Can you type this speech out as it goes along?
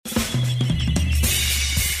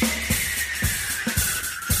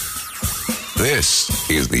This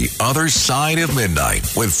is The Other Side of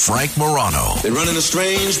Midnight with Frank Morano. They're running a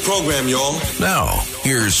strange program, y'all. Now,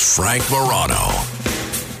 here's Frank Morano.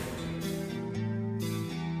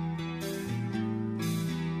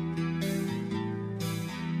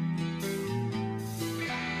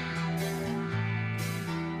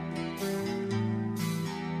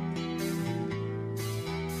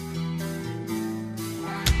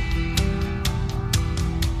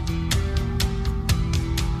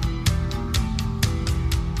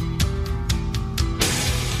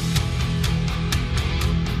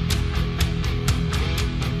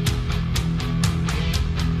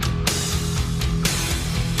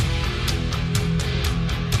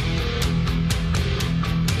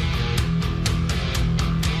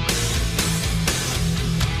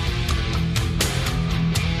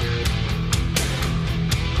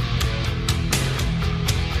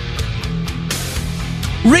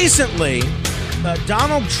 Recently,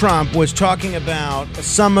 Donald Trump was talking about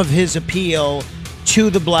some of his appeal to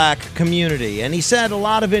the black community, and he said a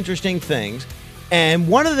lot of interesting things. And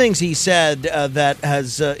one of the things he said that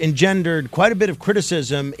has engendered quite a bit of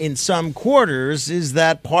criticism in some quarters is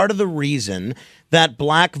that part of the reason that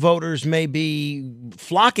black voters may be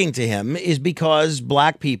flocking to him is because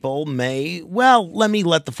black people may, well,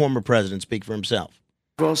 let the former president speak for himself.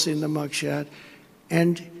 We've all seen the mugshot,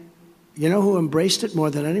 and you know who embraced it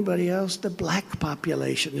more than anybody else? The black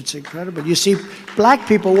population. It's incredible. You see black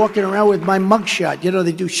people walking around with my mugshot. You know,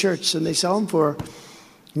 they do shirts and they sell them for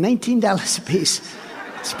 $19 a piece.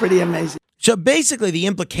 It's pretty amazing. So basically, the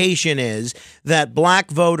implication is that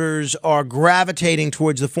black voters are gravitating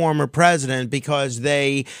towards the former president because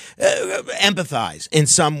they empathize in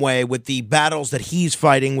some way with the battles that he's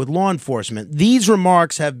fighting with law enforcement. These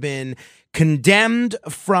remarks have been condemned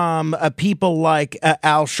from people like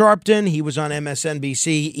Al Sharpton. He was on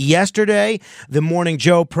MSNBC yesterday, the Morning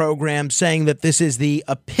Joe program, saying that this is the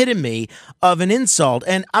epitome of an insult.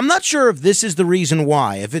 And I'm not sure if this is the reason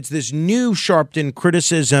why, if it's this new Sharpton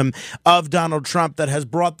criticism of Donald Trump that has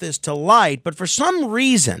brought this to light. But for some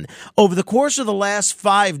reason, over the course of the last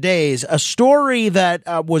 5 days, a story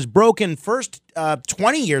that was broken first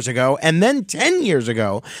 20 years ago and then 10 years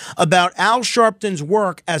ago about Al Sharpton's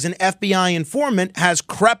work as an FBI informant has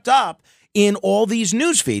crept up in all these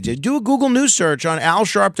news feeds. Do a Google News search on Al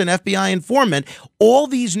Sharpton, FBI informant. All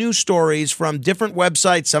these news stories from different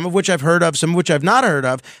websites, some of which I've heard of, some of which I've not heard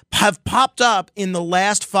of, have popped up in the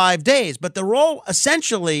last 5 days. But they're all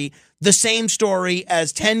essentially the same story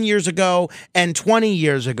as 10 years ago and 20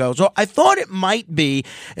 years ago. So I thought it might be,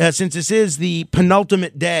 since this is the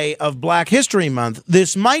penultimate day of Black History Month,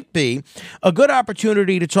 this might be a good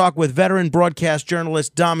opportunity to talk with veteran broadcast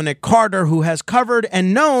journalist Dominic Carter, who has covered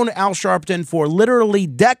and known Al Sharpton for literally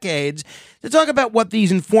decades, to talk about what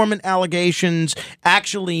these informant allegations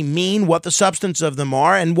actually mean, what the substance of them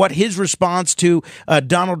are, and what his response to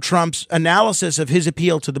Donald Trump's analysis of his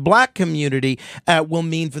appeal to the black community will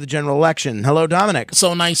mean for the general election. Hello, Dominic.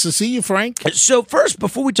 So nice to see you, Frank. So first,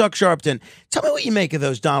 before we talk Sharpton, tell me what you make of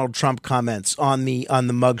those Donald Trump comments on the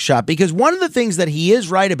mugshot, because one of the things that he is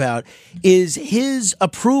right about is his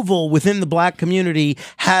approval within the black community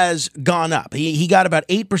has gone up. He got about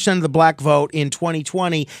 8% of the black vote in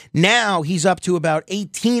 2020. Now he's up to about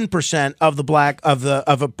 18% of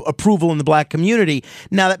the approval in the black community.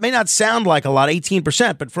 Now that may not sound like a lot,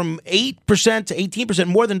 18%, but from 8% to 18%,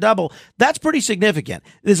 more than double, that's pretty significant.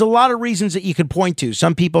 There's a lot of reasons that you could point to.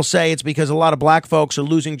 Some people say it's because a lot of black folks are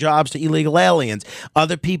losing jobs to illegal aliens.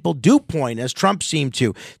 Other people do point, as Trump seemed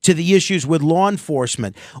to the issues with law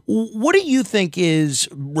enforcement. What do you think is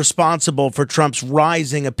responsible for Trump's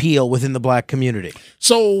rising appeal within the black community?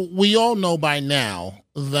 So we all know by now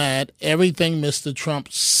that everything Mr.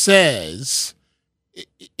 Trump says,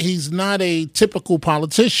 he's not a typical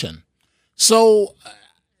politician. So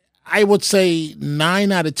I would say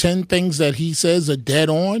 9 out of 10 things that he says are dead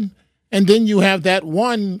on. And then you have that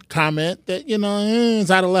one comment that,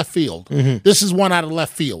 is out of left field. Mm-hmm. This is one out of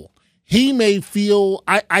left field. He may feel,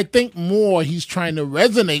 I think more he's trying to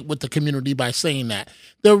resonate with the community by saying that.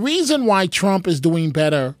 The reason why Trump is doing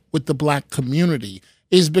better with the black community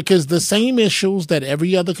is because the same issues that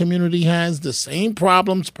every other community has, the same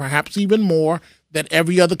problems, perhaps even more, that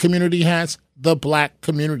every other community has, the black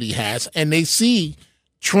community has. And they see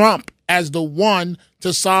Trump as the one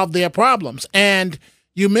to solve their problems. And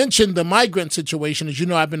you mentioned the migrant situation. As you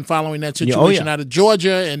know, I've been following that situation out of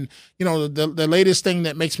Georgia. And, the latest thing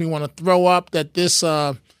that makes me want to throw up that this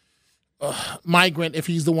migrant, if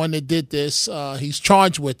he's the one that did this, he's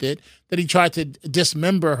charged with it, that he tried to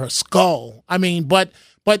dismember her skull. I mean, but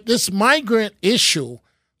this migrant issue,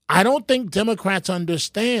 I don't think Democrats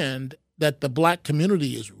understand that the black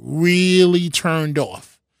community is really turned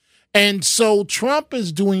off. And so Trump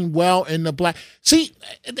is doing well in the black. See,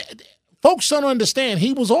 folks don't understand.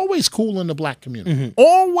 He was always cool in the black community.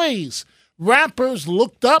 Always. Rappers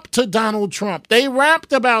looked up to Donald Trump. They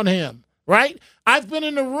rapped about him, right? I've been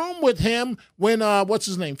in the room with him when, what's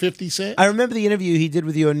his name, 50 Cent? I remember the interview he did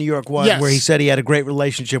with you on New York One, Yes. where he said he had a great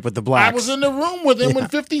relationship with the blacks. I was in the room with him when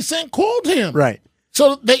 50 Cent called him. Right.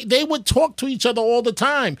 So they would talk to each other all the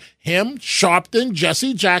time. Him, Sharpton,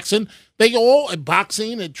 Jesse Jackson, they all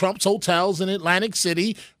boxing at Trump's hotels in Atlantic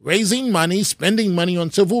City, raising money, spending money on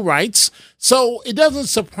civil rights. So it doesn't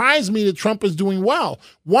surprise me that Trump is doing well.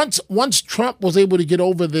 Once Trump was able to get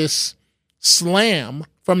over this slam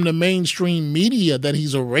from the mainstream media that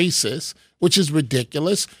he's a racist, which is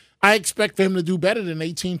ridiculous, I expect for him to do better than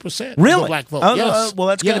 18% Really? of the black vote. Yes. Well,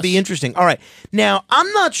 that's going to be interesting. All right. Now,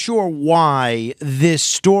 I'm not sure why this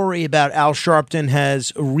story about Al Sharpton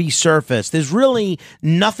has resurfaced. There's really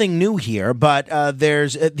nothing new here, but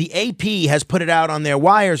there's the AP has put it out on their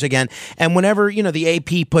wires again. And whenever, the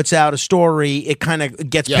AP puts out a story, it kind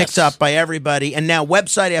of gets picked up by everybody. And now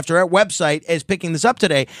website after website is picking this up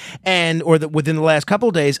today within the last couple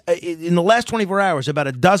of days. In the last 24 hours, about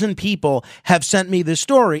a dozen people have sent me this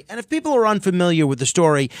story. And if people are unfamiliar with the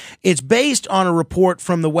story, it's based on a report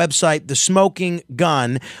from the website The Smoking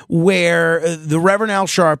Gun, where the Reverend Al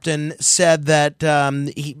Sharpton said that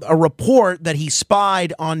a report that he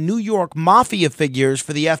spied on New York mafia figures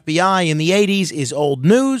for the FBI in the 80s is old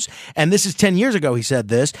news. And this is 10 years ago, he said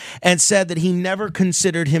this, and said that he never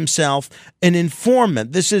considered himself an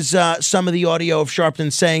informant. This is some of the audio of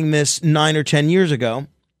Sharpton saying this 9 or 10 years ago.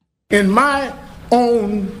 In my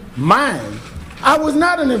own mind, I was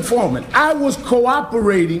not an informant. I was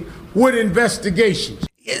cooperating with investigations.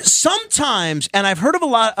 Sometimes, and I've heard of a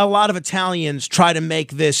lot of Italians try to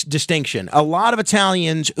make this distinction. A lot of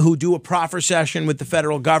Italians who do a proffer session with the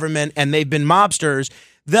federal government and they've been mobsters,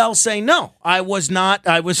 they'll say, no, I was not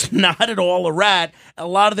at all a rat. A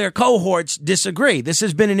lot of their cohorts disagree. This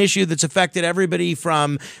has been an issue that's affected everybody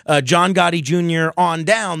from John Gotti Jr. on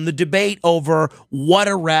down, the debate over what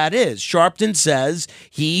a rat is. Sharpton says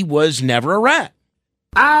he was never a rat.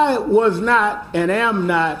 I was not and am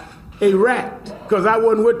not a rat because I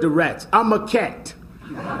wasn't with the rats. I'm a cat.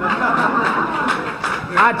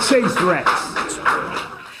 I chase rats.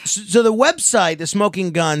 So the website, The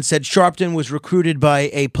Smoking Gun, said Sharpton was recruited by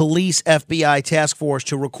a police FBI task force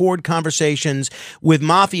to record conversations with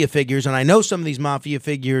mafia figures. And I know some of these mafia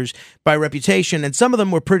figures by reputation, and some of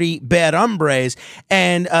them were pretty bad hombres.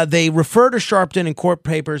 And they refer to Sharpton in court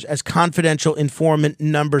papers as confidential informant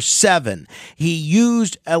number 7. He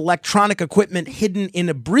used electronic equipment hidden in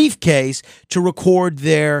a briefcase to record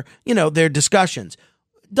their discussions.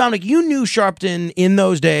 Dominic, you knew Sharpton in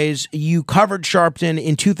those days. You covered Sharpton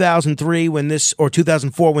in 2003 or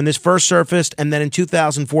 2004 when this first surfaced, and then in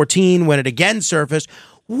 2014 when it again surfaced.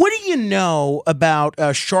 What do you know about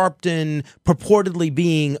Sharpton purportedly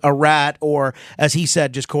being a rat or, as he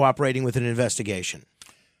said, just cooperating with an investigation?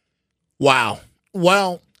 Wow.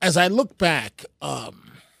 Well, as I look back,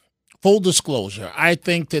 full disclosure, I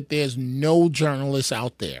think that there's no journalist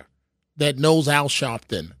out there that knows Al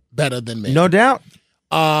Sharpton better than me. No doubt.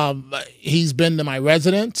 He's been to my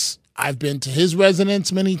residence. I've been to his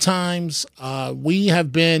residence many times. We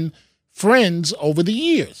have been friends over the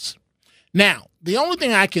years. Now, the only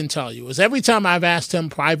thing I can tell you is every time I've asked him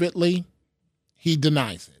privately, he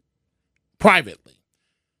denies it. Privately.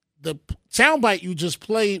 The soundbite you just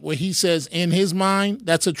played where he says in his mind,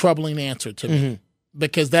 that's a troubling answer to me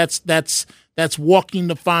because that's walking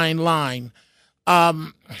the fine line.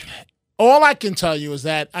 All I can tell you is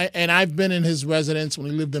that, I've been in his residence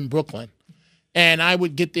when he lived in Brooklyn, and I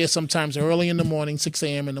would get there sometimes early in the morning, 6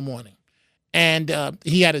 a.m. in the morning, and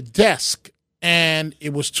he had a desk, and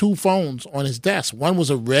it was 2 phones on his desk. One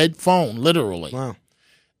was a red phone, literally. Wow.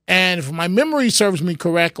 And if my memory serves me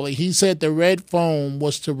correctly, he said the red phone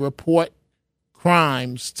was to report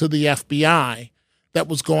crimes to the FBI that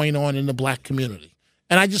was going on in the black community.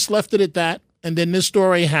 And I just left it at that, and then this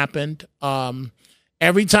story happened.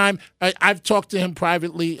 Every time I've talked to him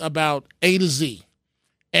privately about A to Z,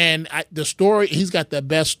 and the story, he's got the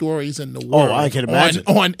best stories in the world. Oh, I can imagine.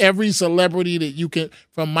 On every celebrity that you can,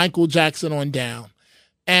 from Michael Jackson on down.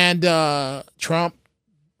 And Trump,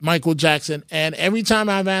 Michael Jackson. And every time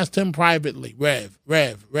I've asked him privately, Rev,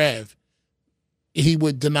 he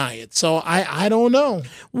would deny it. So I don't know.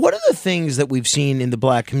 One of the things that we've seen in the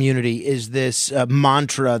black community is this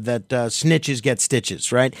mantra that snitches get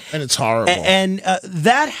stitches, right? And it's horrible. And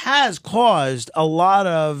that has caused a lot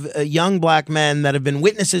of young black men that have been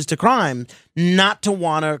witnesses to crime not to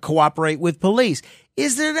want to cooperate with police.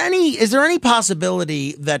 Is there any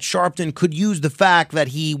possibility that Sharpton could use the fact that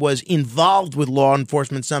he was involved with law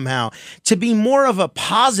enforcement somehow to be more of a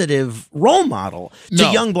positive role model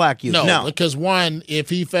to young black youth? No, because one, if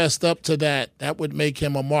he fessed up to that, that would make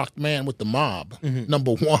him a marked man with the mob.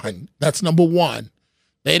 Number one. That's number one.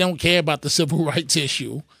 They don't care about the civil rights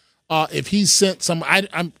issue. If he sent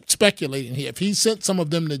I'm speculating here, if he sent some of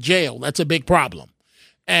them to jail, that's a big problem.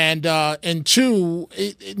 And two,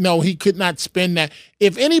 no, he could not spend that.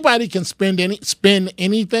 If anybody can spin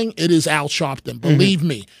anything, it is Al Sharpton. Believe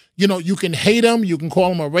me. You know, you can hate him. You can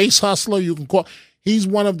call him a race hustler. He's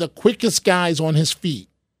one of the quickest guys on his feet.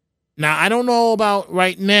 Now, I don't know about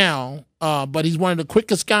right now, but he's one of the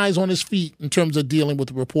quickest guys on his feet in terms of dealing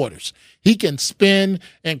with reporters. He can spin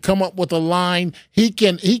and come up with a line. He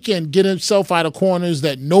can get himself out of corners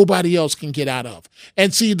that nobody else can get out of.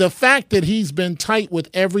 And see, the fact that he's been tight with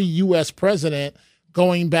every U.S. president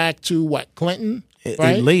going back to, Clinton? Right?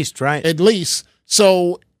 At least, right. At least.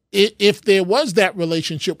 So if there was that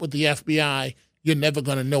relationship with the FBI, you're never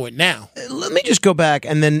going to know it now. Let me just go back,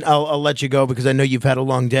 and then I'll let you go because I know you've had a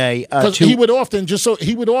long day. Because he would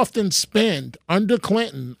often spend under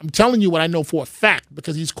Clinton. I'm telling you what I know for a fact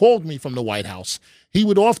because he's called me from the White House. He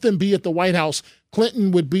would often be at the White House. Clinton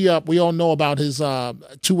would be up. We all know about his 2 a.m.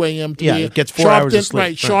 3 a.m. Yeah, gets 4 hours of sleep.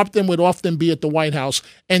 Right. Sharpton would often be at the White House,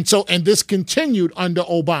 and this continued under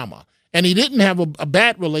Obama. And he didn't have a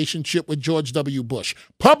bad relationship with George W. Bush.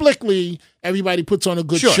 Publicly, everybody puts on a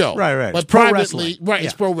good show. Right. But privately,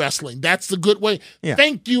 it's pro wrestling. That's the good way. Yeah.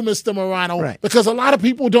 Thank you, Mr. Morano, right. Because a lot of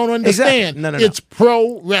people don't understand. Exactly. No. It's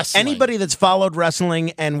pro wrestling. Anybody that's followed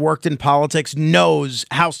wrestling and worked in politics knows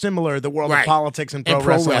how similar the world of politics and pro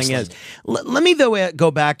wrestling is. Let me, though,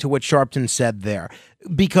 go back to what Sharpton said there.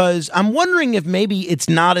 Because I'm wondering if maybe it's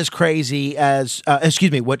not as crazy as,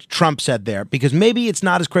 what Trump said there, because maybe it's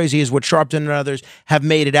not as crazy as what Sharpton and others have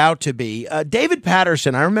made it out to be. David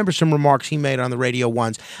Patterson, I remember some remarks he made on the radio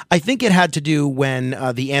once. I think it had to do when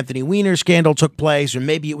the Anthony Weiner scandal took place, or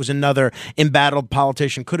maybe it was another embattled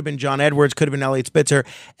politician. Could have been John Edwards, could have been Elliot Spitzer.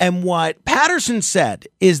 And what Patterson said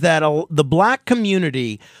is that the black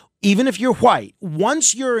community, even if you're white,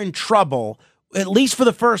 once you're in trouble, at least for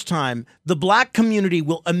the first time, the black community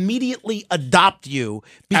will immediately adopt you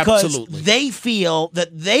because they feel that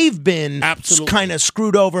they've been kind of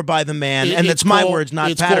screwed over by the man, and that's my words, not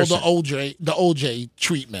Patterson. It's called the OJ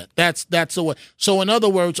treatment. That's the way. So in other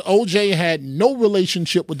words, OJ had no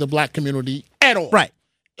relationship with the black community at all. Right.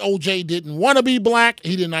 OJ didn't want to be black.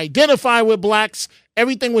 He didn't identify with blacks.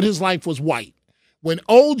 Everything with his life was white. When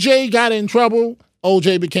OJ got in trouble,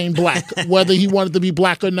 OJ became black, whether he wanted to be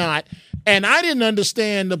black or not. And I didn't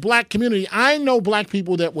understand the black community. I know black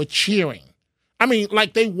people that were cheering. I mean,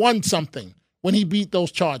 like they won something when he beat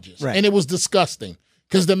those charges. Right. And it was disgusting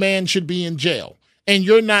because the man should be in jail. And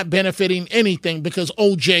you're not benefiting anything because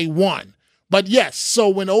OJ won. But yes, so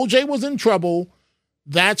when OJ was in trouble,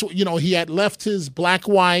 that's what, he had left his black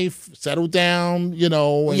wife, settled down, and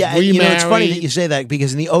remarried. It's funny that you say that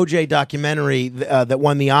because in the OJ documentary that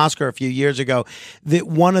won the Oscar a few years ago, that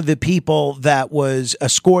one of the people that was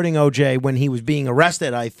escorting OJ when he was being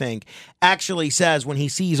arrested, I think, actually says when he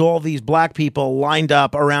sees all these black people lined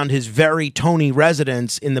up around his very Tony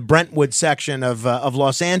residence in the Brentwood section of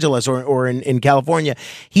Los Angeles or in California,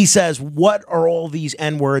 he says, "What are all these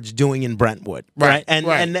N-words doing in Brentwood?" Right? And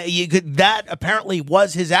that apparently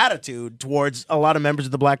was his attitude towards a lot of members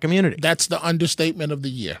of the black community. That's the understatement of the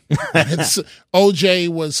year. OJ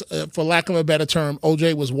was, for lack of a better term,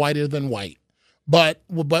 OJ was whiter than white. But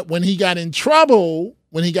when he got in trouble,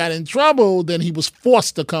 then he was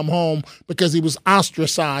forced to come home because he was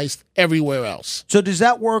ostracized everywhere else. So does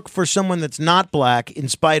that work for someone that's not black, in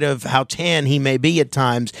spite of how tan he may be at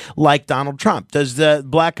times, like Donald Trump? Does the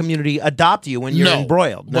black community adopt you when you're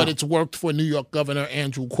embroiled? No, but it's worked for New York Governor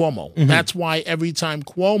Andrew Cuomo. Mm-hmm. That's why every time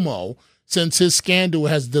Cuomo, since his scandal,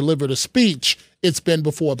 has delivered a speech, it's been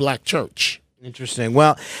before a black church. Interesting.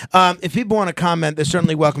 Well, if people want to comment, they're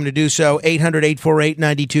certainly welcome to do so.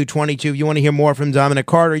 800-848-9222. If you want to hear more from Dominic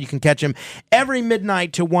Carter, you can catch him every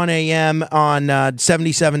midnight to 1 a.m. on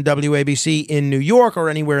 77 WABC in New York or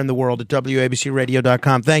anywhere in the world at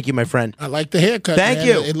WABCRadio.com. Thank you, my friend. I like the haircut. Thank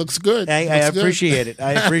you. It looks good. I appreciate it.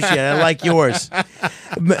 I appreciate it. I like yours.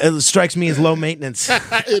 It strikes me as low maintenance.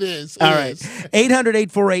 It is. All right.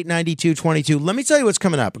 800-848-9222. Let me tell you what's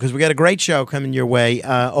coming up, because we got a great show coming your way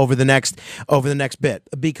over the next bit,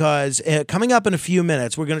 because coming up in a few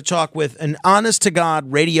minutes, we're going to talk with an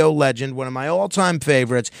honest-to-God radio legend, one of my all-time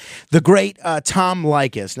favorites, the great Tom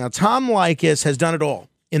Leykis. Now, Tom Leykis has done it all.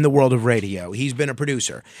 in the world of radio. He's been a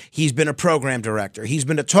producer. He's been a program director. He's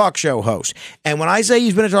been a talk show host. And when I say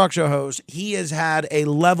he's been a talk show host, he has had a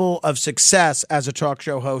level of success as a talk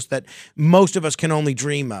show host that most of us can only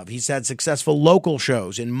dream of. He's had successful local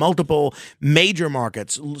shows in multiple major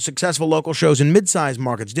markets, successful local shows in mid-sized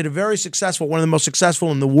markets, did a very successful, one of the most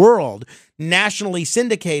successful in the world, nationally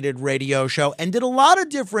syndicated radio show, and did a lot of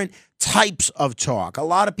different types of talk. A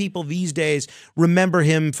lot of people these days remember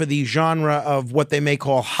him for the genre of what they may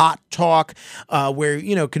call hot talk, where,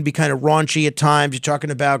 can be kind of raunchy at times. You're talking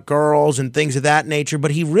about girls and things of that nature, but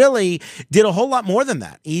he really did a whole lot more than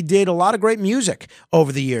that. He did a lot of great music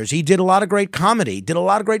over the years. He did a lot of great comedy, did a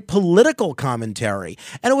lot of great political commentary,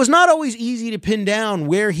 and it was not always easy to pin down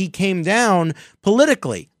where he came down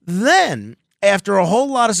politically. Then, after a whole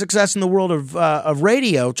lot of success in the world of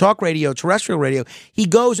radio, talk radio, terrestrial radio, he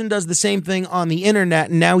goes and does the same thing on the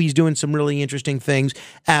internet, and now he's doing some really interesting things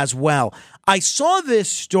as well. I saw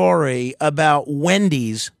this story about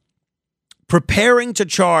Wendy's preparing to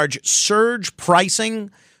charge surge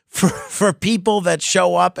pricing for people that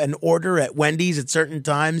show up and order at Wendy's at certain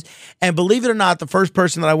times. And believe it or not, the first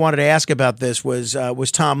person that I wanted to ask about this was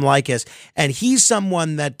Tom Leykis. And he's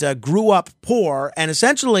someone that grew up poor and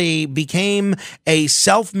essentially became a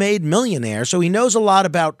self-made millionaire. So he knows a lot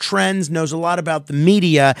about trends, knows a lot about the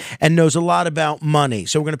media, and knows a lot about money.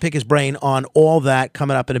 So we're going to pick his brain on all that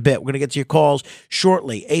coming up in a bit. We're going to get to your calls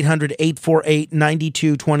shortly.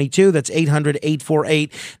 800-848-9222. That's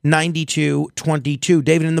 800-848-9222.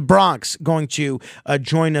 David in the Bronx going to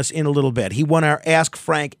join us in a little bit. He won our Ask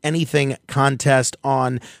Frank Anything contest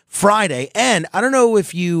on Friday. And I don't know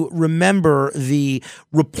if you remember the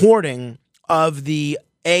reporting of the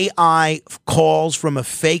AI calls from a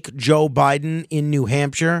fake Joe Biden in New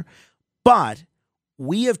Hampshire, but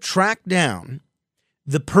we have tracked down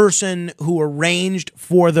the person who arranged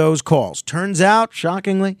for those calls. Turns out,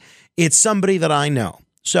 shockingly, it's somebody that I know.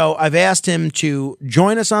 So I've asked him to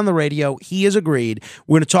join us on the radio. He has agreed.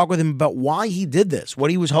 We're going to talk with him about why he did this,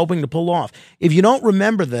 what he was hoping to pull off. If you don't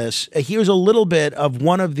remember this, here's a little bit of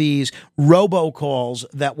one of these robocalls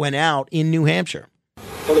that went out in New Hampshire.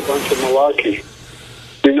 What a bunch of malarkey.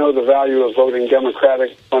 We know the value of voting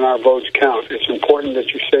Democratic when our votes count. It's important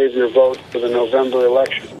that you save your vote for the November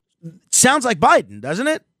election. Sounds like Biden, doesn't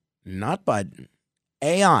it? Not Biden.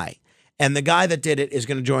 AI. And the guy that did it is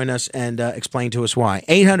going to join us and explain to us why.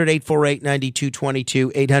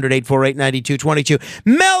 800-848-9222, 800-848-9222.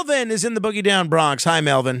 Melvin is in the Boogie Down Bronx. Hi,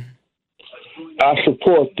 Melvin. I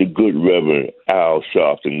support the good Reverend Al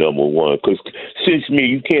Sharpton, number one, because since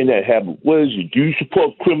you cannot have, what is it, do you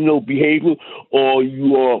support criminal behavior or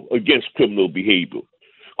you are against criminal behavior?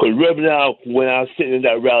 Because Reverend Al, when I was sitting in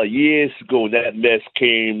that rally years ago, when that mess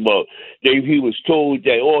came up, he was told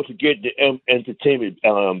that to get the entertainment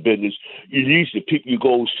business, you need the people you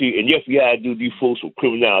go see, and yes, you got to do these folks with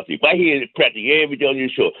criminality. If I hear it practically every day on your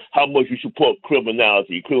show, how much you support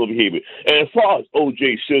criminality, criminal behavior. And as far as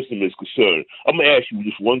O.J. Simpson is concerned, I'm going to ask you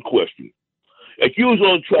just one question. If you was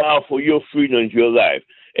on trial for your freedom and your life,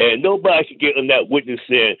 and nobody could get on that witness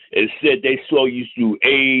stand and said they saw you do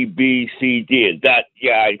A, B, C, D, and dot the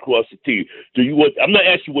I and cross the T. I'm not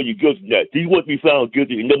asking whether you're guilty or not. Do you want to be found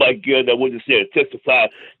guilty and nobody get on that witness stand and testify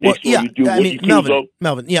you do what you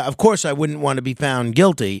Melvin, yeah, of course I wouldn't want to be found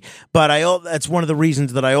guilty, but that's one of the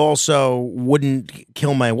reasons that I also wouldn't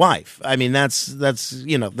kill my wife. I mean, that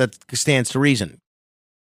stands to reason.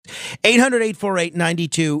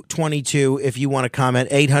 800-848-9222 if you want to comment.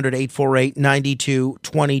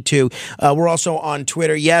 800-848-9222. We're also on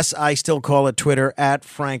Twitter. Yes, I still call it Twitter, at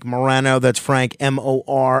Frank Morano. That's Frank,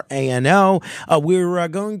 Morano. We're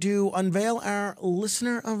going to unveil our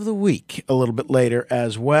Listener of the Week a little bit later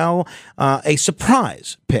as well. A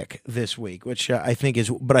surprise pick this week, which I think is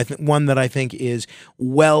one that I think is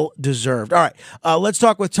well deserved. All right, let's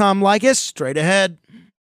talk with Tom Leykis. Straight ahead.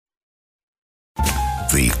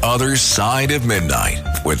 The Other Side of Midnight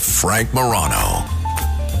with Frank Morano.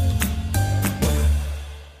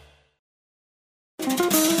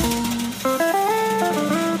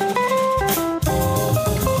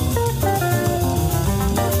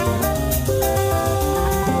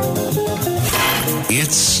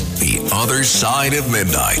 It's The Other Side of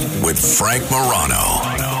Midnight with Frank Morano.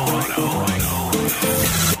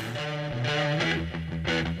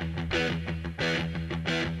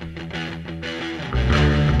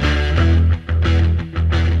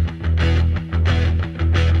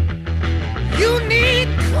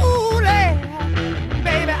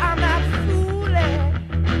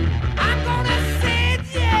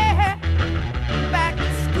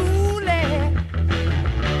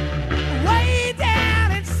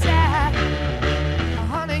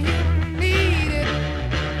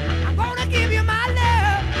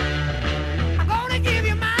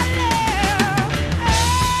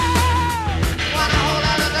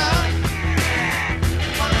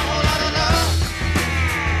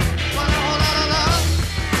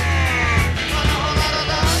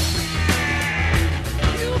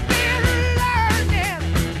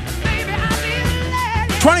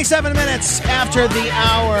 27 minutes after the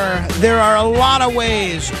hour, there are a lot of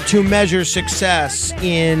ways to measure success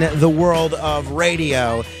in the world of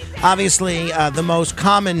radio. Obviously, the most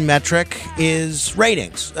common metric is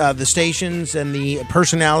ratings. The stations and the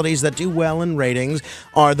personalities that do well in ratings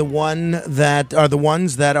are the ones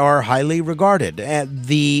that are highly regarded. And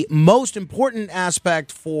the most important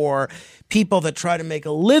aspect for people that try to make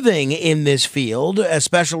a living in this field,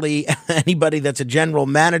 especially anybody that's a general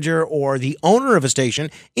manager or the owner of a station,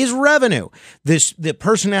 is revenue. The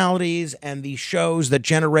personalities and the shows that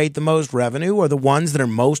generate the most revenue are the ones that are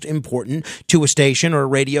most important to a station or a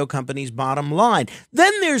radio company's bottom line.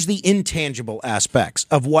 Then there's the intangible aspects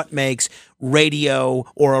of what makes radio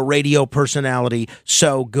or a radio personality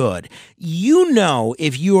so good. You know,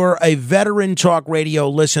 if you're a veteran talk radio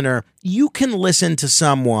listener, you can listen to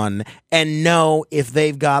someone and know if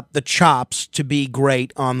they've got the chops to be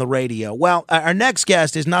great on the radio. Well, our next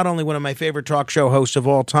guest is not only one of my favorite talk show hosts of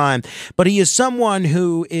all time, but he is someone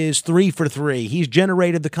who is 3 for 3. He's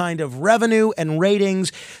generated the kind of revenue and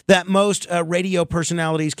ratings that most radio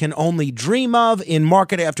personalities can only dream of in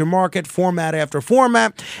market after market, format after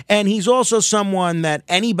format. And he's also someone that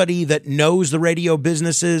anybody that knows the radio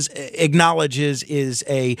businesses acknowledges is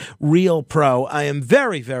a real pro. I am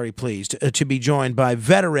very, very pleased to be joined by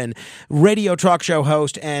veteran radio talk show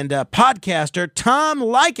host and podcaster Tom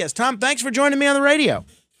Leykis. Tom, thanks for joining me on the radio.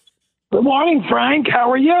 Good morning, Frank. How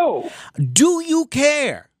are you? Do you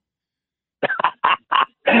care?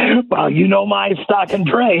 Well, you know my stock and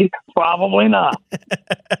trade. Probably not.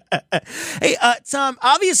 Hey, Tom,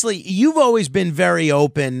 obviously, you've always been very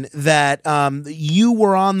open that you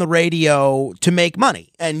were on the radio to make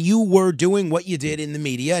money, and you were doing what you did in the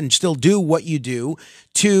media and still do what you do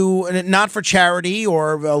to not for charity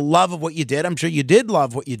or love of what you did. I'm sure you did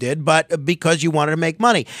love what you did, but because you wanted to make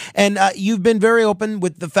money. And you've been very open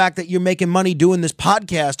with the fact that you're making money doing this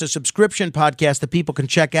podcast, a subscription podcast that people can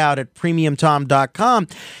check out at premiumtom.com.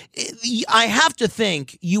 I have to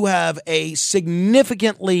think you have a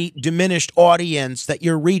significantly diminished audience that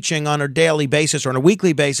you're reaching on a daily basis or on a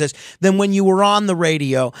weekly basis than when you were on the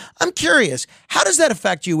radio. I'm curious, how does that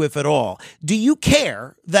affect you, if at all? Do you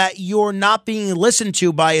care that you're not being listened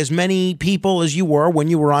to by as many people as you were when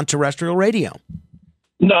you were on terrestrial radio?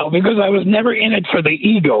 No, because I was never in it for the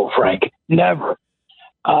ego, Frank. Never.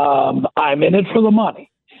 I'm in it for the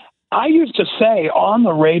money. I used to say on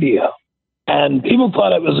the radio, and people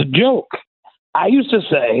thought it was a joke. I used to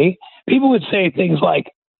say, people would say things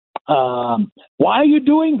like, why are you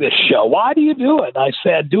doing this show? Why do you do it? I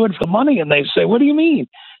said, do it for money. And they say, what do you mean?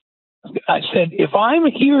 I said, if I'm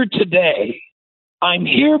here today, I'm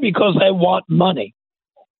here because I want money.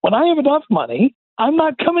 When I have enough money, I'm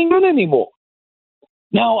not coming in anymore.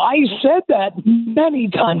 Now, I said that many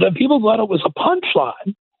times, and people thought it was a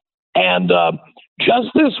punchline. And just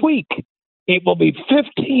this week, it will be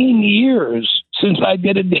 15 years since I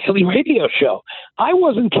did a daily radio show. I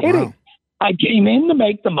wasn't kidding. Wow. I came in to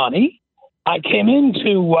make the money. I came in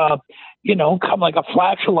to, come like a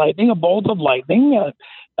flash of lightning, a bolt of lightning,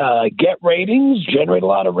 get ratings, generate a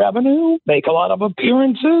lot of revenue, make a lot of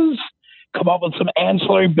appearances, come up with some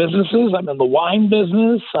ancillary businesses. I'm in the wine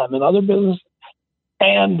business. I'm in other business.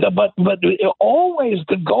 And but always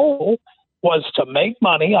the goal was to make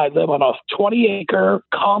money. I live on a 20-acre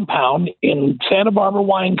compound in Santa Barbara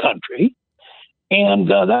wine country. And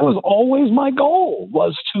that was always my goal,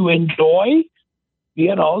 was to enjoy,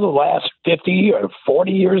 the last 50 or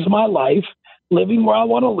 40 years of my life, living where I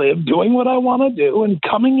want to live, doing what I want to do, and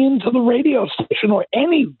coming into the radio station or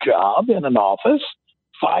any job in an office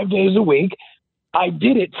 5 days a week. I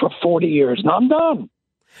did it for 40 years, and I'm done.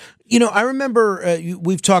 I remember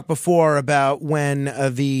we've talked before about when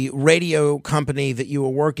the radio company that you were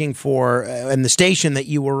working for and the station that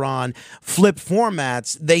you were on flipped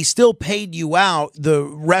formats. They still paid you out the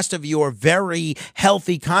rest of your very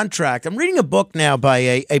healthy contract. I'm reading a book now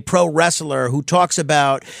by a pro wrestler who talks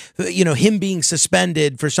about, him being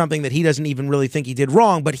suspended for something that he doesn't even really think he did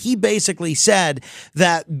wrong. But he basically said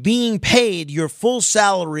that being paid your full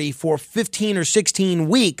salary for 15 or 16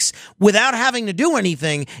 weeks without having to do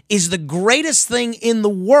anything is the greatest thing in the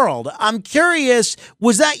world. I'm curious,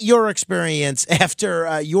 was that your experience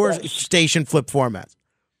after your station flipped formats?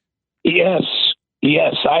 Yes.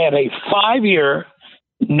 I had a 5-year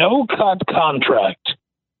no-cut contract,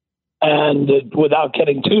 and without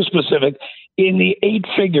getting too specific, in the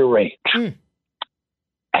 8-figure range.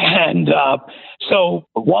 And so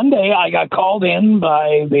one day I got called in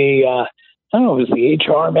by the, I don't know, it was the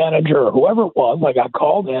HR manager or whoever it was. I got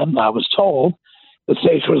called in. I was told the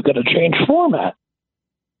station was going to change format.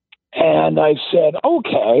 And I said,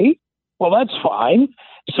 okay, Well, that's fine.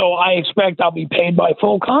 So I expect I'll be paid by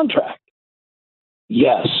full contract.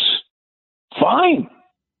 Yes. Fine.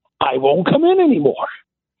 I won't come in anymore.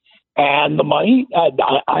 And the money,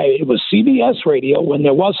 it was CBS Radio when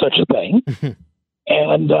there was such a thing.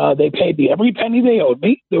 And they paid me every penny they owed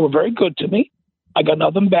me. They were very good to me. I got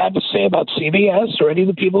nothing bad to say about CBS or any of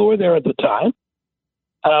the people who were there at the time.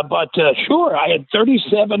 But sure, I had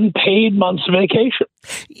 37 paid months of vacation.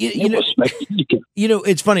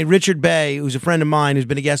 It's funny. Richard Bay, who's a friend of mine, who's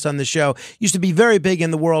been a guest on the show, used to be very big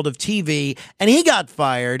in the world of TV, and he got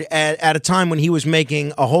fired at a time when he was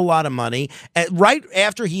making a whole lot of money, right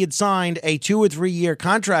after he had signed a 2 or 3 year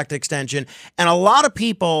contract extension. And a lot of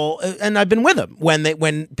people, and I've been with him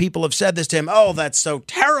when people have said this to him, "Oh, that's so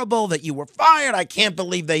terrible that you were fired. I can't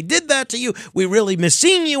believe they did that to you. We really miss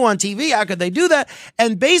seeing you on TV. How could they do that?"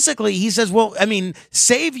 And basically, he says, "Well, I mean,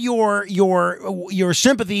 save your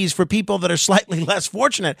sympathies for people that are slightly less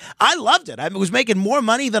fortunate." I loved it. I was making more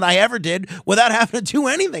money than I ever did without having to do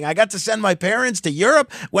anything. I got to send my parents to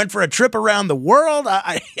Europe, went for a trip around the world,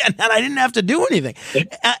 and I didn't have to do anything.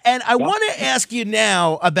 And I want to ask you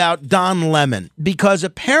now about Don Lemon, because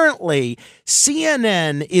apparently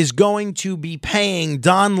CNN is going to be paying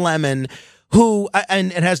Don Lemon, who,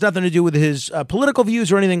 and it has nothing to do with his political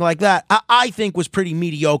views or anything like that, I think was pretty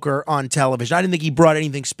mediocre on television. I didn't think he brought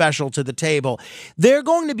anything special to the table. They're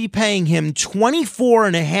going to be paying him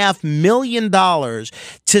 $24.5 million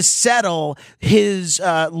to settle his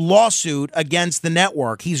lawsuit against the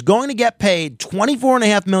network. He's going to get paid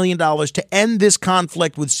 $24.5 million to end this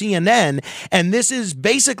conflict with CNN, and this is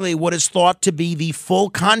basically what is thought to be the full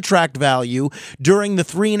contract value during the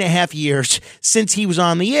 3.5 years since he was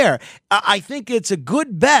on the air. I think it's a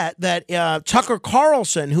good bet that Tucker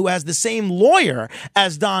Carlson, who has the same lawyer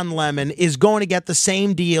as Don Lemon, is going to get the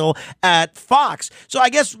same deal at Fox. So I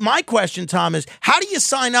guess my question, Tom, is how do you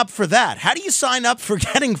sign up for that? How do you sign up for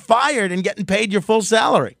getting fired and getting paid your full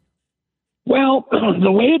salary? Well,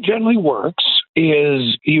 the way it generally works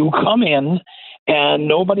is you come in and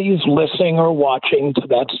nobody's listening or watching to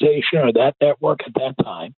that station or that network at that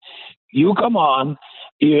time. You come on,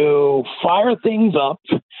 you fire things up,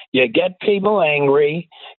 you get people angry,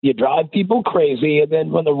 you drive people crazy, and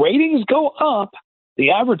then when the ratings go up,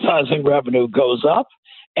 the advertising revenue goes up,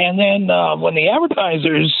 and then when the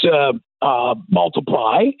advertisers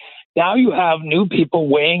multiply, now you have new people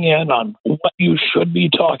weighing in on what you should be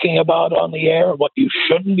talking about on the air, what you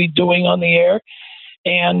shouldn't be doing on the air,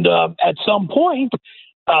 and at some point,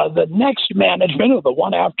 the next management or the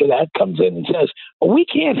one after that comes in and says, well, we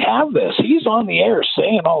can't have this. He's on the air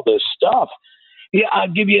saying all this stuff. Yeah,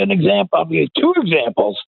 I'll give you an example. I'll give you 2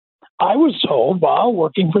 examples. I was told while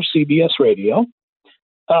working for CBS Radio,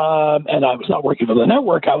 and I was not working for the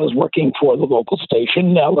network, I was working for the local station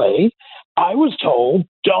in LA. I was told,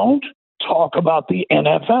 don't talk about the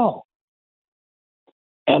NFL.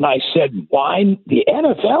 And I said, why? The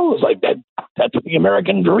NFL is like that. That's the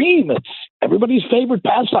American dream. It's everybody's favorite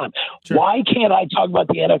pastime. Sure. Why can't I talk about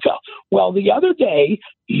the NFL? Well, the other day,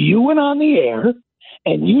 you went on the air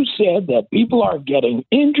and you said that people are getting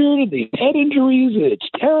injured, these head injuries, it's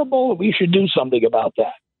terrible, we should do something about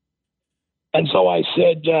that. And so I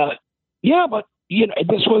said, yeah, but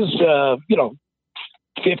this was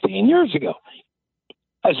 15 years ago.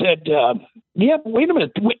 I said, yeah, but wait a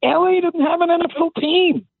minute. LA doesn't have an NFL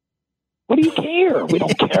team. What do you care? We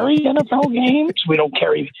don't carry NFL games. We don't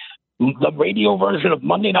carry the radio version of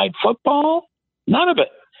Monday Night Football. None of it.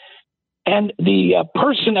 And the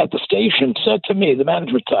person at the station said to me, the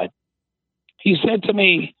management side, he said to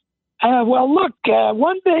me, well, look,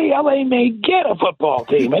 one day LA may get a football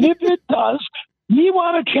team. And if it does, we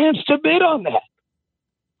want a chance to bid on that.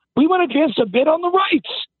 We want a chance to bid on the rights.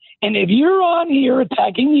 And if you're on here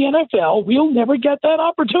attacking the NFL, we'll never get that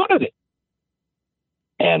opportunity.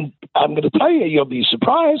 And I'm going to tell you, you'll be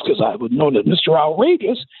surprised because I was known as Mr.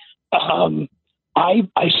 Outrageous. I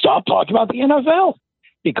stopped talking about the NFL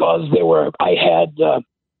because I had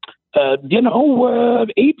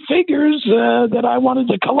 8 figures that I wanted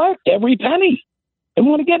to collect every penny. I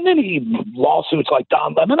didn't want to get in any lawsuits like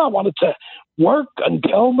Don Lemon. I wanted to work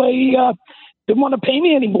until they didn't want to pay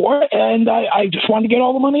me anymore, and I just wanted to get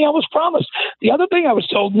all the money I was promised. The other thing I was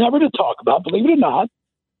told never to talk about, believe it or not,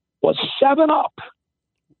 was 7-Up.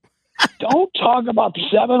 Don't talk about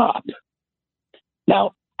 7-Up.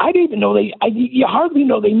 Now, I didn't even know you hardly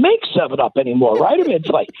know they make 7-Up anymore, right? I mean, it's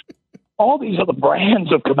like all these other brands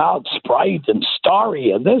have come out, Sprite and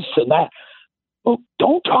Starry and this and that. Well,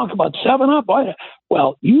 don't talk about 7-Up.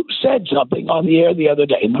 Well, you said something on the air the other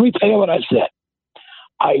day, and let me tell you what I said.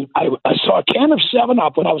 I saw a can of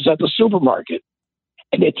 7-Up when I was at the supermarket,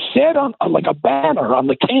 and it said on like a banner on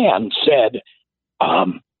the can said,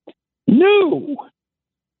 new,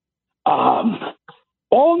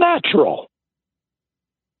 all natural,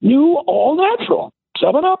 new, all natural,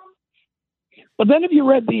 7-Up. But then if you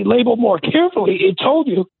read the label more carefully, it told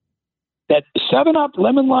you that 7-Up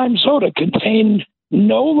lemon lime soda contained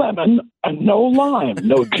no lemon and no lime,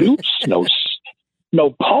 no juice, no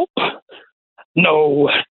pulp, no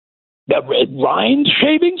rind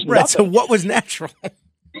shavings. Right. Nothing. So what was natural?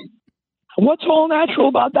 What's all natural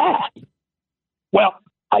about that? Well,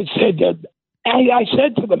 I said to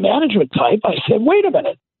the management type, I said, wait a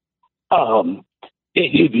minute.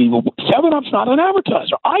 7-Up's not an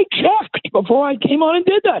advertiser. I checked before I came on and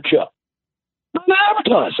did that show. Not an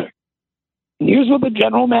advertiser. And here's what the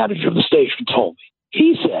general manager of the station told me.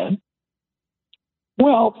 He said,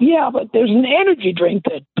 well, yeah, but there's an energy drink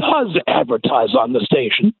that does advertise on the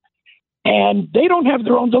station, and they don't have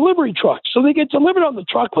their own delivery trucks. So they get delivered on the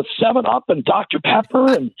truck with 7-Up and Dr.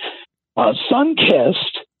 Pepper and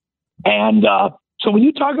Sunkist. And so when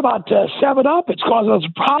you talk about 7-Up, it's causing us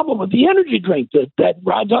a problem with the energy drink that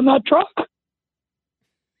rides on that truck.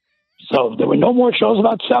 So there were no more shows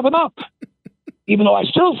about 7-Up, even though I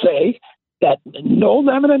still say that no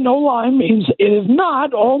lemon and no lime means it is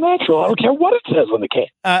not all natural. I don't care what it says on the can.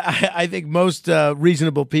 I think most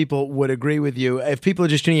reasonable people would agree with you. If people are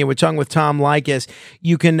just tuning in, we're talking with Tom Leykis.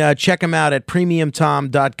 You can check him out at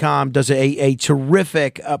premiumtom.com. Does a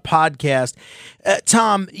terrific podcast.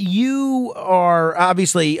 Tom, you are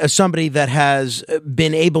obviously somebody that has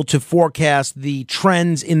been able to forecast the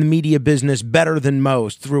trends in the media business better than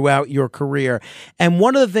most throughout your career. And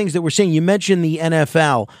one of the things that we're seeing, you mentioned the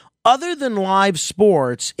NFL. Other than live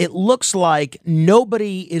sports, it looks like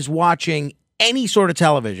nobody is watching any sort of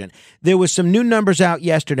television. There was some new numbers out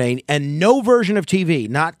yesterday, and no version of TV,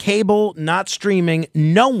 not cable, not streaming,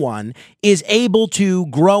 no one is able to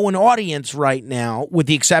grow an audience right now, with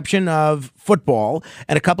the exception of football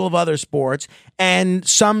and a couple of other sports, and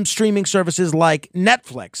some streaming services like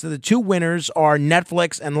Netflix. So the two winners are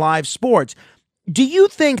Netflix and live sports. Do you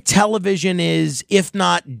think television is, if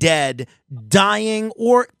not dead, dying,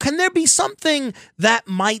 or can there be something that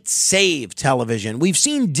might save television? We've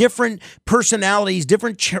seen different personalities,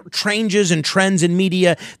 different changes and trends in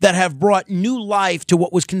media that have brought new life to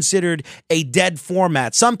what was considered a dead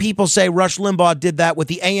format. Some people say Rush Limbaugh did that with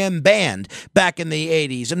the AM band back in the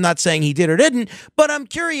 80s. I'm not saying he did or didn't, but I'm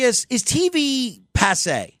curious, is TV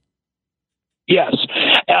passé? Yes,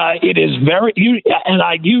 it is very.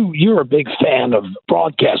 You're a big fan of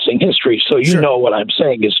broadcasting history, so you know what I'm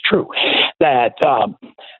saying is true. That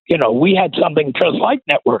we had something just like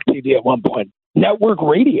network TV at one point, network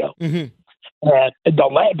radio. Mm-hmm. And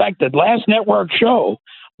in fact, the last network show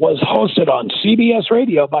was hosted on CBS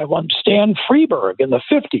Radio by one Stan Freberg in the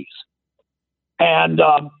 50s, and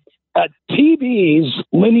TV's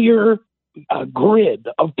linear grid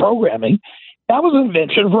of programming, that was an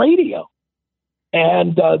invention of radio.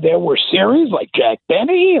 And there were series like Jack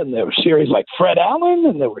Benny, and there were series like Fred Allen,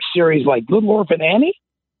 and there were series like Little Orphan Annie,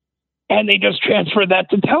 and they just transferred that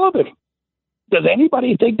to television. Does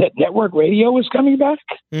anybody think that network radio is coming back?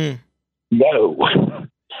 No.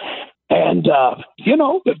 And,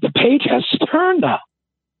 the page has to turn now.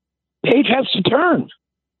 Page has to turn.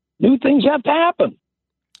 New things have to happen.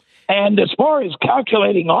 And as far as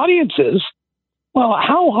calculating audiences, well,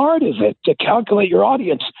 how hard is it to calculate your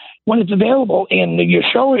audience when it's available and your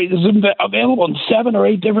show is available in 7 or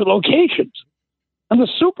 8 different locations? And the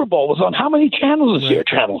Super Bowl was on how many channels this year?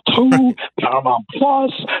 Channel 2, Paramount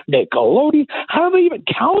Plus, Nickelodeon. How do they even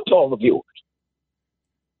count all the viewers?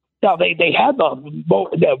 Now, they had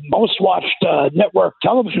the most watched network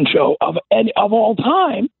television show of all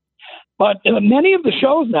time, but many of the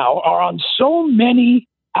shows now are on so many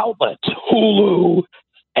outlets, Hulu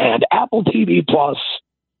and Apple TV Plus.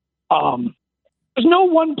 There's no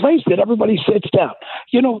one place that everybody sits down.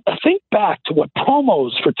 Think back to what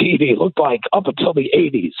promos for TV looked like up until the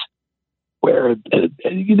 80s, where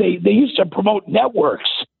they used to promote networks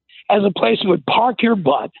as a place you would park your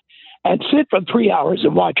butt and sit for 3 hours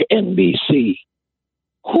and watch NBC.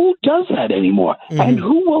 Who does that anymore? Mm-hmm. And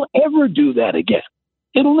who will ever do that again?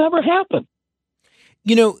 It'll never happen.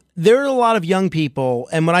 There are a lot of young people,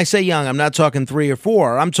 and when I say young, I'm not talking 3 or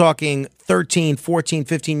 4. I'm talking 13, 14,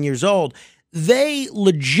 15 years old. They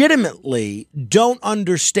legitimately don't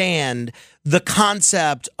understand the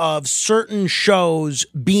concept of certain shows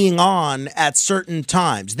being on at certain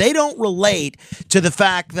times. They don't relate to the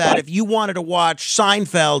fact that if you wanted to watch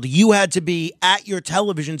Seinfeld, you had to be at your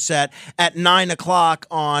television set at 9 o'clock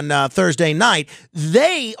on Thursday night.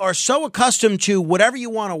 They are so accustomed to whatever you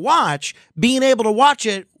want to watch, being able to watch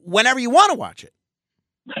it whenever you want to watch it.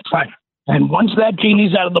 Right. And once that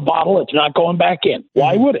genie's out of the bottle, it's not going back in.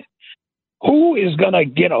 Why would it? Who is going to,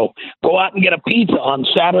 go out and get a pizza on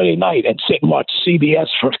Saturday night and sit and watch CBS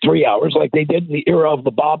for 3 hours like they did in the era of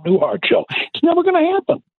the Bob Newhart show? It's never going to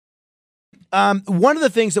happen. One of the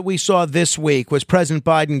things that we saw this week was President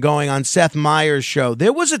Biden going on Seth Meyers' show.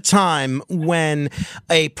 There was a time when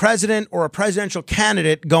a president or a presidential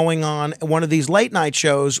candidate going on one of these late night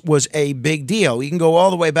shows was a big deal. You can go all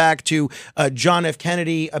the way back to John F.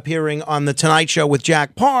 Kennedy appearing on The Tonight Show with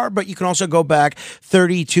Jack Paar, but you can also go back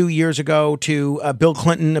 32 years ago to Bill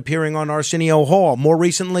Clinton appearing on Arsenio Hall. More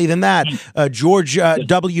recently than that, George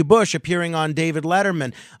W. Bush appearing on David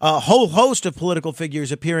Letterman. A whole host of political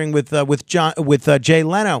figures appearing with Jay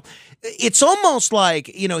Leno. It's almost like,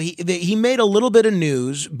 he made a little bit of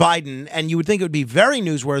news, Biden, and you would think it would be very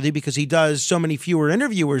newsworthy because he does so many fewer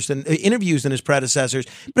interviews than his predecessors,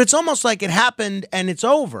 but it's almost like it happened and it's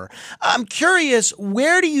over. I'm curious,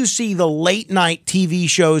 where do you see the late night TV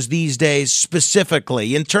shows these days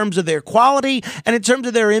specifically in terms of their quality and in terms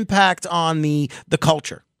of their impact on the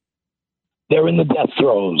culture? They're in the death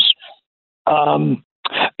throes.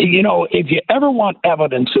 If you ever want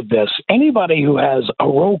evidence of this, anybody who has a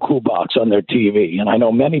Roku box on their TV, and I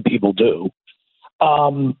know many people do,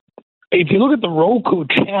 if you look at the Roku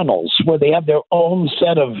channels where they have their own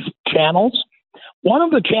set of channels, one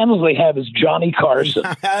of the channels they have is Johnny Carson.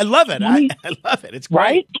 I love it. I love it. It's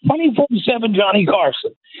great. Right? 24/7 Johnny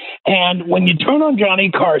Carson. And when you turn on Johnny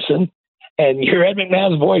Carson and you hear Ed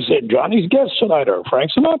McMahon's voice, Johnny's guests tonight are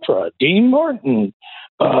Frank Sinatra, Dean Martin,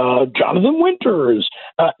 Jonathan Winters,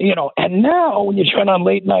 and now when you turn on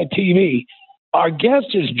late night TV, our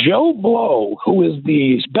guest is Joe Blow, who is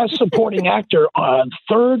the best supporting actor on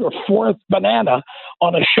Third or Fourth Banana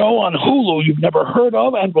on a show on Hulu you've never heard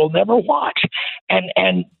of and will never watch.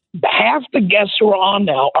 And half the guests who are on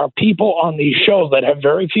now are people on these shows that have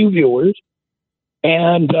very few viewers.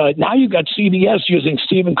 And now you've got CBS using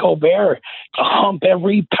Stephen Colbert to hump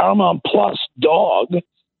every Paramount Plus dog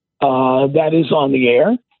that is on the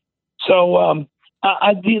air. So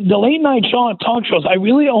the late night talk shows, I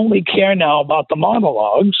really only care now about the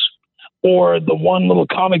monologues or the one little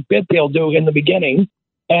comic bit they'll do in the beginning.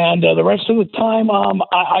 And the rest of the time,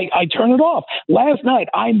 I turn it off. Last night,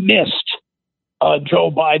 I missed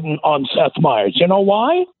Joe Biden on Seth Meyers. You know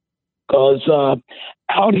why? Because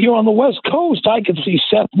out here on the West Coast, I could see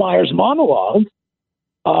Seth Meyers' monologue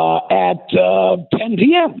at 10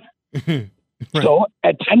 p.m. Right. So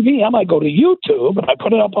at 10 p.m., I go to YouTube and I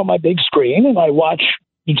put it up on my big screen and I watch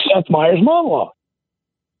Seth Meyers' monologue.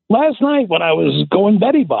 Last night when I was going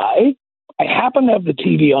Betty by, I happened to have the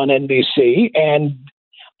TV on NBC and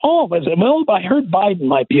I said, well, I heard Biden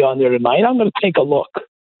might be on there tonight. I'm going to take a look.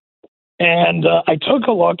 And I took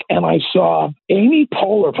a look and I saw Amy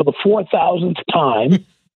Poehler for the 4,000th time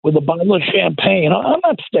with a bottle of champagne. I'm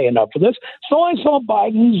not staying up for this. So I saw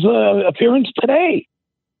Biden's appearance today.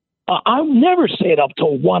 I've never stayed up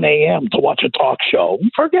till 1 a.m. to watch a talk show.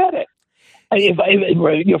 Forget it.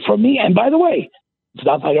 For me, and by the way, it's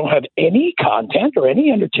not that I don't have any content or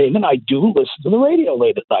any entertainment. I do listen to the radio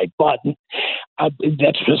late at night, but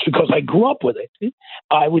that's just because I grew up with it.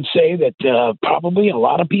 I would say that probably a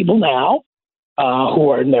lot of people now who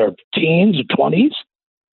are in their teens or 20s,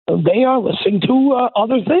 they are listening to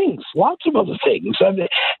other things, lots of other things.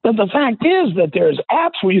 The fact is that there's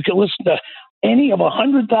apps where you can listen to any of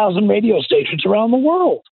 100,000 radio stations around the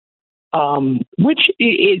world, which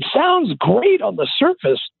it sounds great on the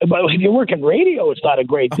surface, but if you work in radio, it's not a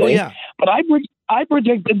great thing. Yeah. But I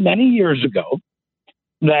predicted many years ago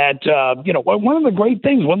that, one of the great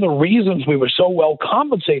things, one of the reasons we were so well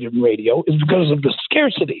compensated in radio is because of the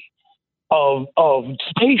scarcity of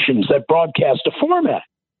stations that broadcast a format.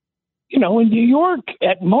 In New York,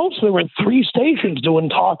 at most, there were 3 stations doing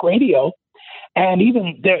talk radio. And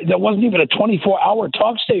even there wasn't even a 24-hour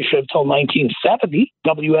talk station until 1970,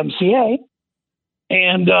 WMCA.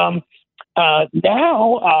 And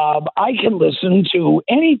now I can listen to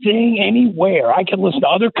anything, anywhere. I can listen to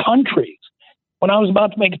other countries. When I was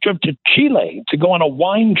about to make a trip to Chile to go on a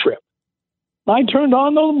wine trip, I turned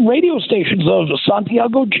on the radio stations of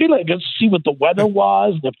Santiago, Chile, just to see what the weather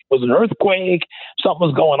was, if it was an earthquake, something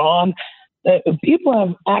was going on. People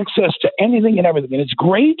have access to anything and everything, and it's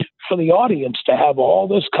great for the audience to have all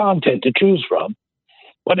this content to choose from.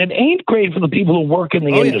 But it ain't great for the people who work in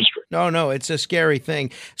the industry. Yeah. No, it's a scary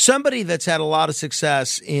thing. Somebody that's had a lot of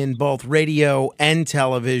success in both radio and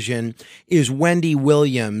television is Wendy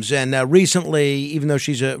Williams. And recently, even though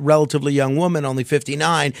she's a relatively young woman, only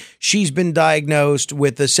 59, she's been diagnosed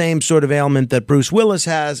with the same sort of ailment that Bruce Willis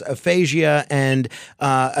has, aphasia, and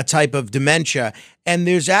a type of dementia. And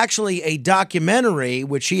there's actually a documentary,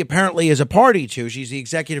 which she apparently is a party to. She's the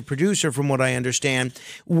executive producer, from what I understand,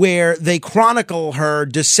 where they chronicle her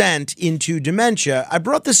descent into dementia. I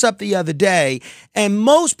brought this up the other day, and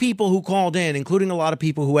most people who called in, including a lot of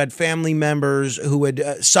people who had family members who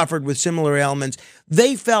had suffered with similar ailments,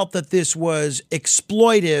 they felt that this was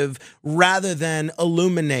exploitive rather than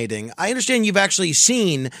illuminating. I understand you've actually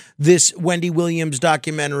seen this Wendy Williams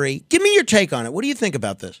documentary. Give me your take on it. What do you think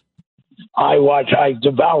about this? I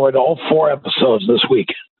devoured all 4 episodes this week.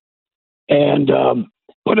 And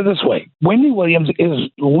put it this way, Wendy Williams is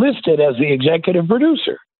listed as the executive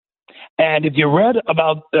producer. And if you read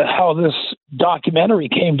about how this documentary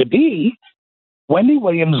came to be, Wendy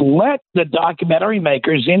Williams let the documentary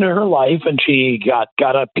makers into her life, and she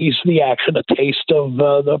got a piece of the action, a taste of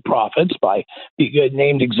the profits by being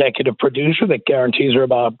named executive producer that guarantees her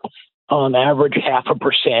about, on average,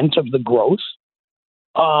 0.5% of the gross.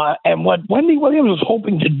 And what Wendy Williams was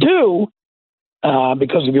hoping to do,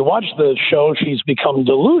 because if you watch the show, she's become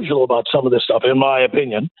delusional about some of this stuff, in my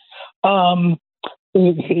opinion.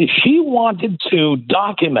 She wanted to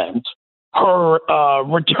document her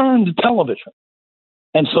return to television.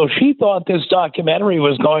 And so she thought this documentary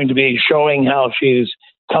was going to be showing how she's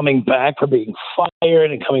coming back from being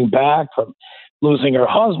fired and coming back from losing her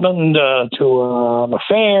husband to an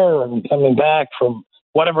affair and coming back from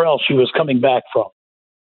whatever else she was coming back from.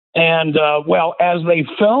 And, well, as they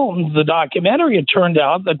filmed the documentary, it turned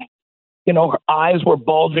out that, her eyes were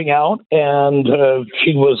bulging out and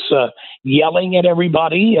she was yelling at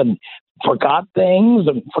everybody and forgot things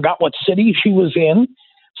and forgot what city she was in.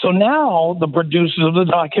 So now the producers of the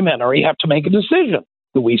documentary have to make a decision.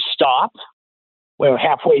 Do we stop? We're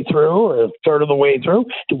halfway through or a third of the way through.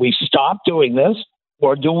 Do we stop doing this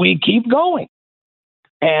or do we keep going?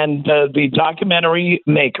 And the documentary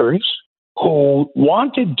makers who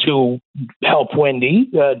wanted to help Wendy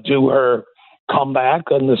do her comeback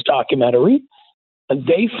on this documentary,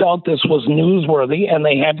 they felt this was newsworthy and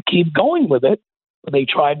they had to keep going with it. They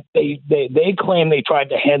tried. They claim they tried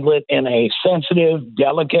to handle it in a sensitive,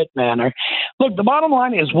 delicate manner. Look, the bottom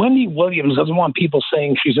line is Wendy Williams doesn't want people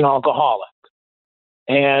saying she's an alcoholic,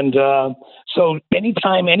 and so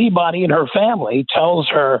anytime anybody in her family tells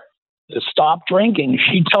her to stop drinking,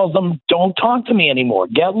 she tells them, "Don't talk to me anymore.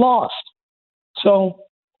 Get lost." So,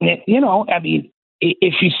 I mean,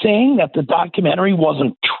 is she saying that the documentary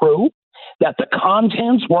wasn't true, that the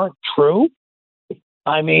contents weren't true?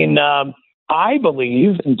 I mean. I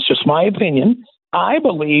believe, it's just my opinion, I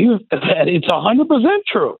believe that it's 100%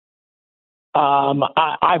 true.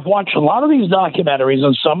 I've watched a lot of these documentaries,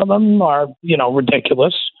 and some of them are,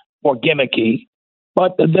 ridiculous or gimmicky.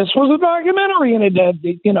 But this was a documentary, and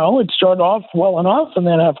it started off well enough, and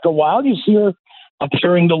then after a while, you see her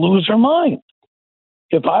appearing to lose her mind.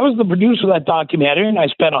 If I was the producer of that documentary and I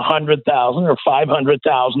spent $100,000 or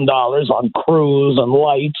 $500,000 on crews and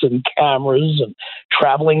lights and cameras and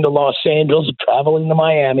traveling to Los Angeles, traveling to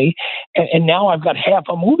Miami, and now I've got half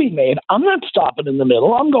a movie made, I'm not stopping in the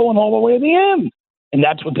middle. I'm going all the way to the end. And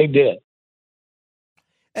that's what they did.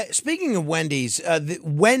 Speaking of Wendy's,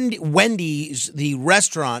 Wendy's, the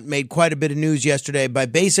restaurant, made quite a bit of news yesterday by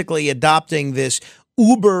basically adopting this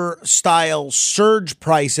Uber-style surge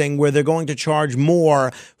pricing where they're going to charge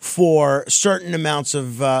more for certain amounts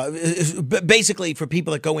of, basically for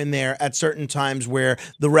people that go in there at certain times where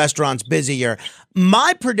the restaurant's busier.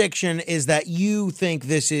 My prediction is that you think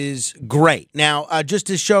this is great. Now, just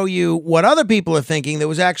to show you what other people are thinking, there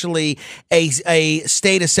was actually a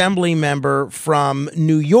state assembly member from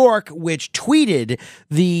New York which tweeted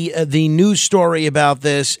the news story about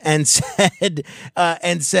this and said,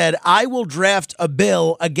 I will draft a bill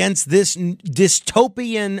against this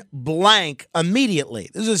dystopian blank immediately.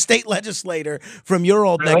 This is a state legislator from your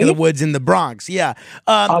old neck of the woods in the Bronx. Yeah.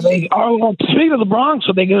 Speaking of the Bronx,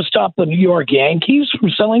 are they going to stop the New York Yankees from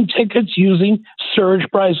selling tickets using surge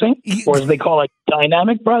pricing, or as they call it,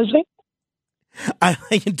 dynamic pricing?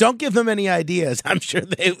 Don't give them any ideas. I'm sure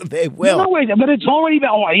they will. No, wait, but it's already.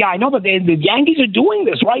 Oh, yeah, I know, but the Yankees are doing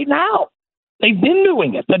this right now. They've been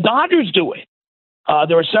doing it. The Dodgers do it.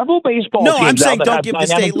 There are several baseball teams. No, I'm saying that don't give the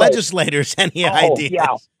state legislators any ideas.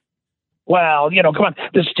 Yeah. Well, come on.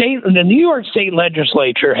 The New York State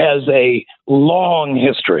Legislature has a long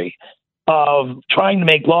history of trying to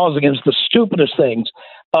make laws against the stupidest things.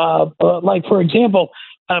 Like, for example,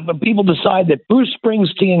 when people decide that Bruce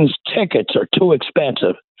Springsteen's tickets are too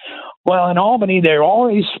expensive. Well, in Albany, they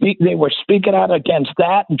were speaking out against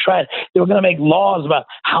that and they were going to make laws about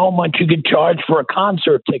how much you could charge for a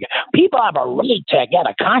concert ticket. People have a right to get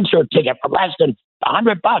a concert ticket for less than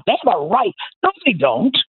 $100. They have a right. No, they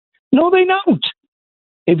don't. No, they don't.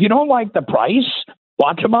 If you don't like the price,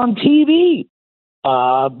 watch them on TV.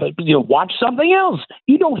 But watch something else.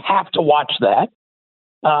 You don't have to watch that.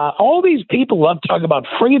 All these people love talking about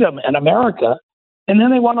freedom in America, and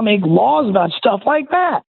then they want to make laws about stuff like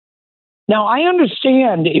that. Now, I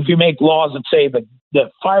understand if you make laws that say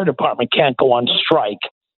the fire department can't go on strike,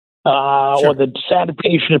 or the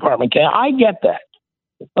sanitation department can't. I get that.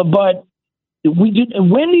 But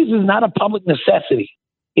Wendy's is not a public necessity.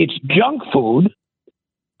 It's junk food.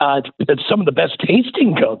 It's some of the best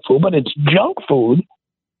tasting junk food, but it's junk food.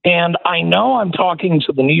 And I know I'm talking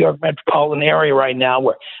to the New York metropolitan area right now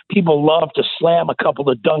where people love to slam a couple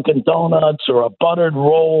of Dunkin' Donuts or a buttered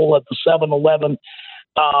roll at the 7-Eleven.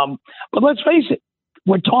 But let's face it,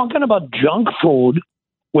 we're talking about junk food.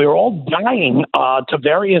 We're all dying to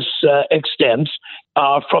various extents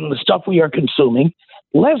from the stuff we are consuming.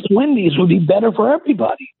 Less Wendy's would be better for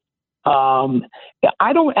everybody. And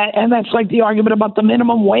that's like the argument about the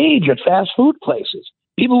minimum wage at fast food places.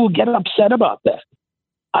 People will get upset about that.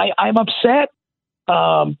 I'm upset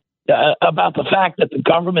about the fact that the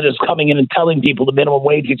government is coming in and telling people the minimum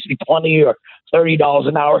wage needs to be $20 or $30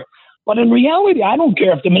 an hour. But in reality, I don't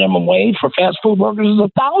care if the minimum wage for fast food workers is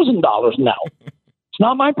 $1,000 now. It's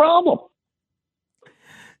not my problem.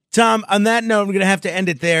 Tom, on that note, we're going to have to end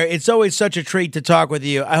it there. It's always such a treat to talk with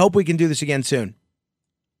you. I hope we can do this again soon.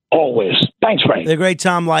 Always. Thanks, Frank. The great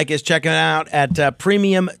Tom Leykis. Check it out at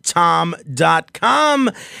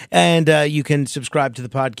premiumtom.com. And you can subscribe to the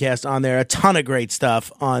podcast on there. A ton of great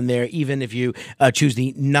stuff on there, even if you choose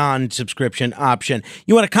the non-subscription option.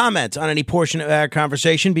 You want to comment on any portion of our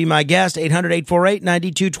conversation? Be my guest.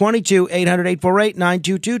 800-848-9222.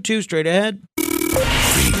 800-848-9222. Straight ahead.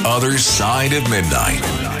 The Other Side of Midnight.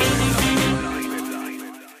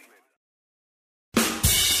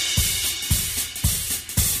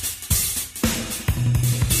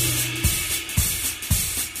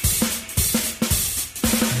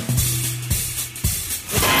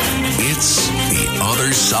 It's The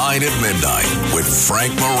Other Side of Midnight with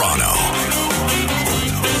Frank Morano.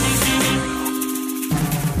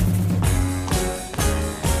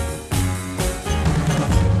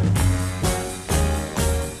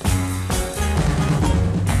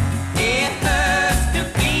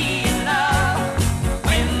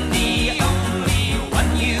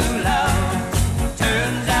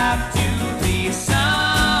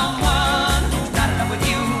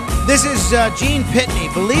 This is Gene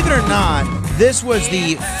Pitney. Believe it or not, this was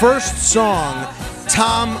the first song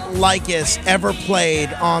Tom Leykis ever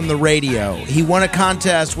played on the radio. He won a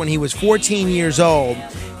contest when he was 14 years old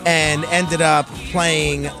and ended up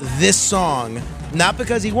playing this song, not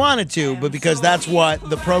because he wanted to, but because that's what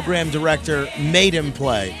the program director made him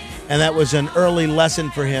play. And that was an early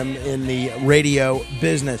lesson for him in the radio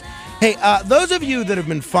business. Hey, those of you that have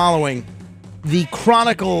been following the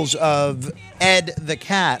chronicles of Ed the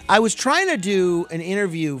Cat, I was trying to do an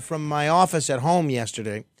interview from my office at home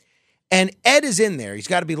yesterday, and Ed is in there. He's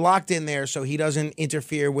got to be locked in there so he doesn't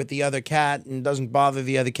interfere with the other cat and doesn't bother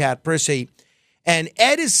the other cat, Prissy. And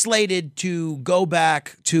Ed is slated to go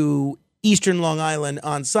back to Eastern Long Island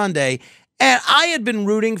on Sunday, and I had been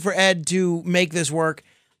rooting for Ed to make this work.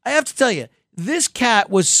 I have to tell you, this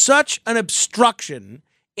cat was such an obstruction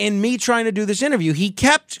in me trying to do this interview. He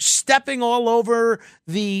kept stepping all over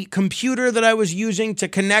the computer that I was using to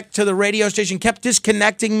connect to the radio station, kept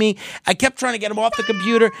disconnecting me. I kept trying to get him off the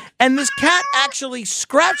computer, and this cat actually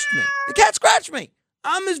scratched me. The cat scratched me.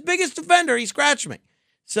 I'm his biggest defender. He scratched me.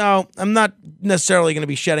 So I'm not necessarily going to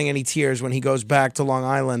be shedding any tears when he goes back to Long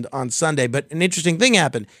Island on Sunday, but an interesting thing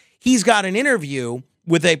happened. He's got an interview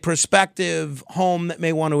with a prospective home that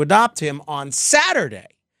may want to adopt him on Saturday.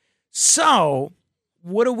 So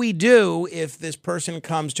what do we do if this person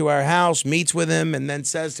comes to our house, meets with him, and then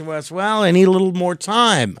says to us, well, I need a little more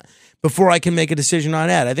time before I can make a decision on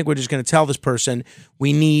Ed? I think we're just going to tell this person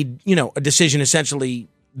we need, a decision essentially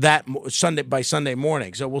that Sunday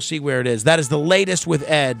morning. So we'll see where it is. That is the latest with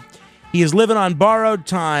Ed. He is living on borrowed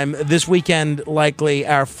time this weekend, likely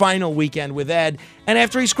our final weekend with Ed. And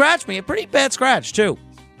after he scratched me, a pretty bad scratch, too,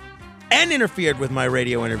 and interfered with my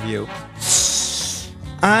radio interview,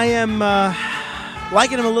 I am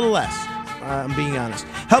liking him a little less. I'm being honest.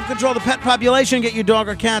 Help control the pet population. Get your dog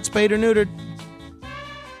or cat spayed or neutered.